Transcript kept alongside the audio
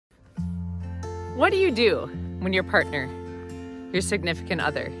What do you do when your partner, your significant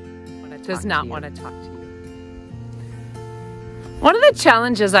other, does not want to talk to you? One of the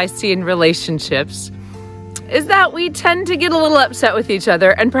challenges I see in relationships is that we tend to get a little upset with each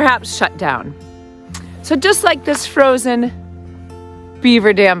other and perhaps shut down. So just like this frozen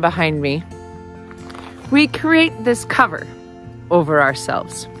beaver dam behind me, we create this cover over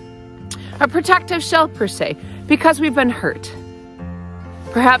ourselves. A protective shell per se, because we've been hurt.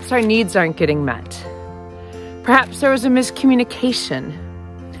 Perhaps our needs aren't getting met. Perhaps there was a miscommunication.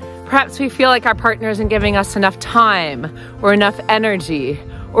 Perhaps we feel like our partner isn't giving us enough time or enough energy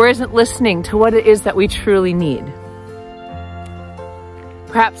or isn't listening to what it is that we truly need.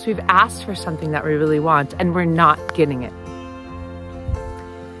 Perhaps we've asked for something that we really want and we're not getting it.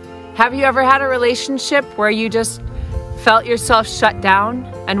 Have you ever had a relationship where you just felt yourself shut down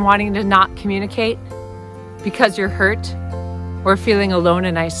and wanting to not communicate because you're hurt or feeling alone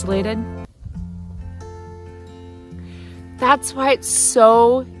and isolated? That's why it's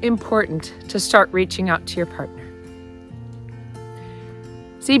so important to start reaching out to your partner.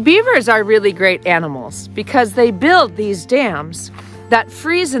 See, beavers are really great animals because they build these dams that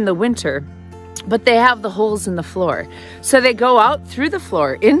freeze in the winter, but they have the holes in the floor. So they go out through the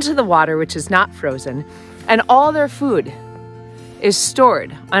floor into the water, which is not frozen, and all their food is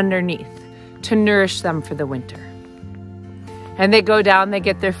stored underneath to nourish them for the winter. And they go down, they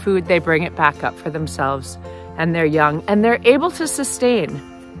get their food, they bring it back up for themselves and their young, and they're able to sustain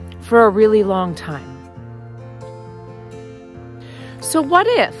for a really long time. So what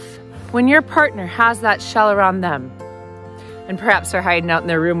if, when your partner has that shell around them, and perhaps they're hiding out in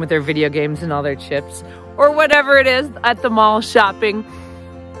their room with their video games and all their chips, or whatever it is, at the mall, shopping,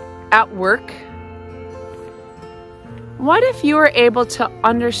 at work, what if you were able to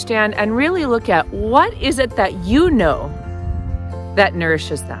understand and really look at what is it that you know that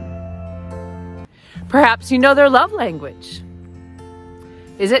nourishes them? Perhaps you know their love language.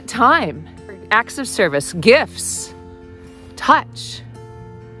 Is it time, acts of service, gifts, touch?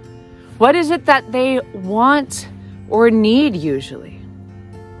 What is it that they want or need usually?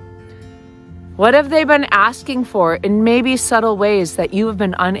 What have they been asking for in maybe subtle ways that you have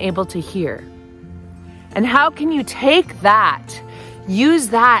been unable to hear? And how can you take that, use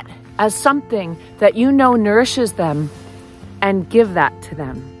that as something that you know nourishes them and give that to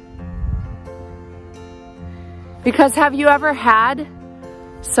them? Because have you ever had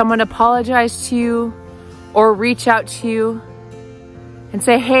someone apologize to you or reach out to you and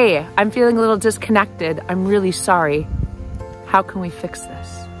say, hey, I'm feeling a little disconnected. I'm really sorry. How can we fix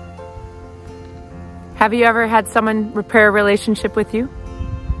this? Have you ever had someone repair a relationship with you?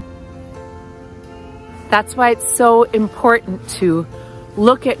 That's why it's so important to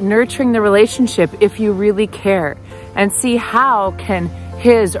look at nurturing the relationship if you really care and see how can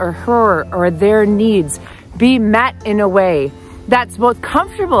his or her or their needs be met in a way that's both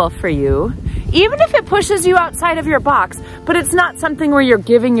comfortable for you, even if it pushes you outside of your box, but it's not something where you're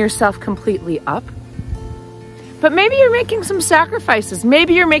giving yourself completely up. But maybe you're making some sacrifices.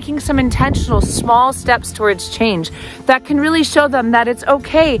 Maybe you're making some intentional small steps towards change that can really show them that it's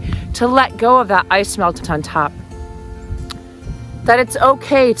okay to let go of that ice melt on top. That it's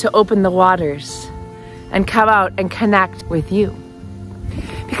okay to open the waters and come out and connect with you.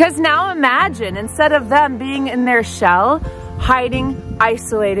 Because now imagine, instead of them being in their shell, hiding,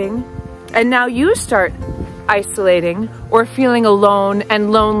 isolating, and now you start isolating or feeling alone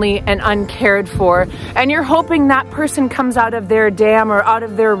and lonely and uncared for, and you're hoping that person comes out of their dam or out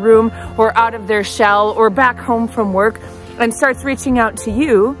of their room or out of their shell or back home from work and starts reaching out to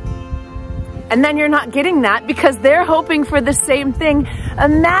you, and then you're not getting that because they're hoping for the same thing.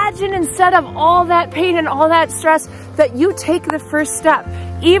 Imagine, instead of all that pain and all that stress, that you take the first step,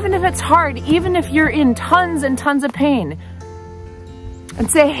 even if it's hard, even if you're in tons and tons of pain,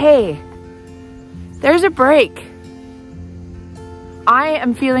 and say, hey, there's a break. I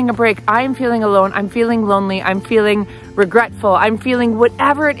am feeling a break. I am feeling alone. I'm feeling lonely. I'm feeling regretful. I'm feeling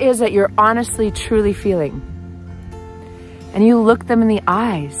whatever it is that you're honestly, truly feeling. And you look them in the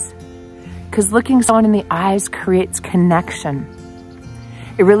eyes, because looking someone in the eyes creates connection.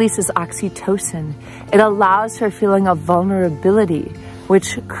 It releases oxytocin. It allows for a feeling of vulnerability,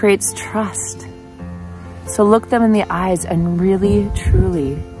 which creates trust. So look them in the eyes and really,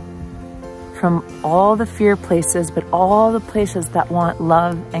 truly, from all the fear places, but all the places that want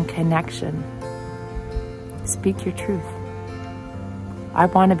love and connection, speak your truth. I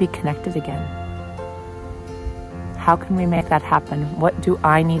want to be connected again. How can we make that happen? What do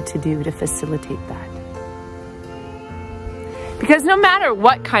I need to do to facilitate that? Because no matter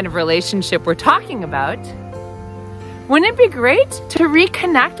what kind of relationship we're talking about, Wouldn't it be great to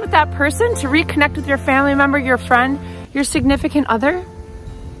reconnect with that person, to reconnect with your family member, your friend, your significant other?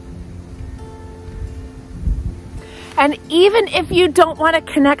 And even if you don't want to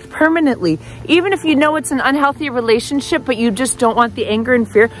connect permanently, even if you know it's an unhealthy relationship, but you just don't want the anger and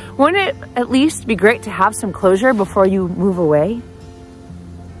fear, wouldn't it at least be great to have some closure before you move away?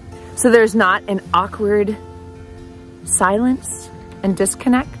 So there's not an awkward silence and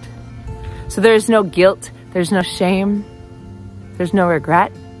disconnect. So there's no guilt, there's no shame, there's no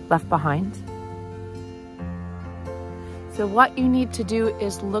regret left behind. So what you need to do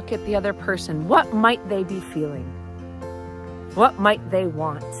is look at the other person. What might they be feeling? What might they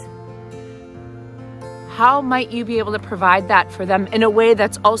want? How might you be able to provide that for them in a way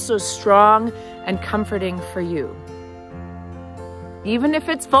that's also strong and comforting for you? Even if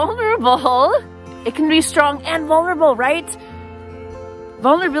it's vulnerable, it can be strong and vulnerable, right?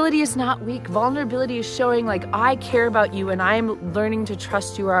 Vulnerability is not weak. Vulnerability is showing like, I care about you and I'm learning to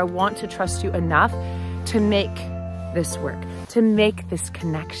trust you, or I want to trust you enough to make this work, to make this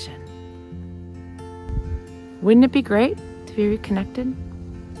connection. Wouldn't it be great to be reconnected?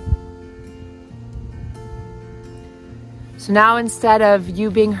 So now, instead of you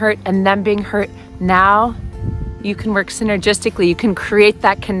being hurt and them being hurt, now you can work synergistically. You can create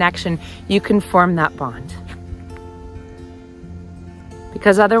that connection. You can form that bond.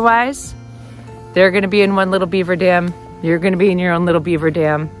 Because otherwise, they're going to be in one little beaver dam. You're going to be in your own little beaver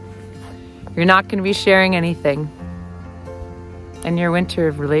dam. You're not going to be sharing anything. And your winter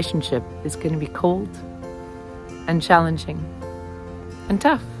of relationship is going to be cold and challenging and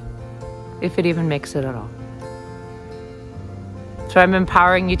tough, if it even makes it at all. So I'm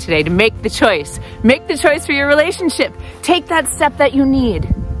empowering you today to make the choice. Make the choice for your relationship. Take that step that you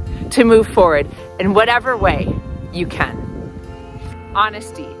need to move forward in whatever way you can.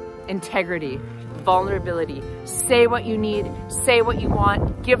 Honesty, integrity, vulnerability. Say what you need, say what you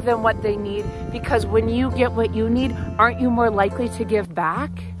want, give them what they need, because when you get what you need, aren't you more likely to give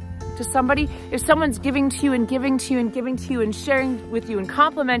back to somebody? If someone's giving to you and giving to you and giving to you and sharing with you and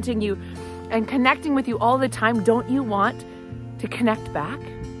complimenting you and connecting with you all the time, don't you want to connect back?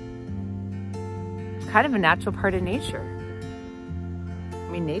 It's kind of a natural part of nature.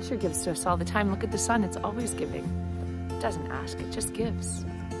 I mean, nature gives to us all the time. Look at the sun, it's always giving. It doesn't ask, it just gives.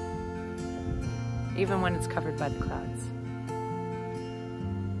 Even when it's covered by the clouds.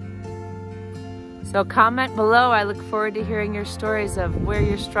 So comment below. I look forward to hearing your stories of where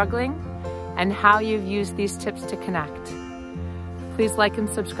you're struggling and how you've used these tips to connect. Please like and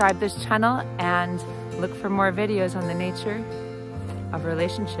subscribe this channel and look for more videos on the nature of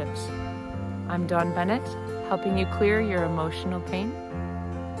relationships. I'm Dawn Bennett, helping you clear your emotional pain.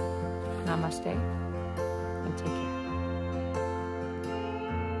 Namaste and take care.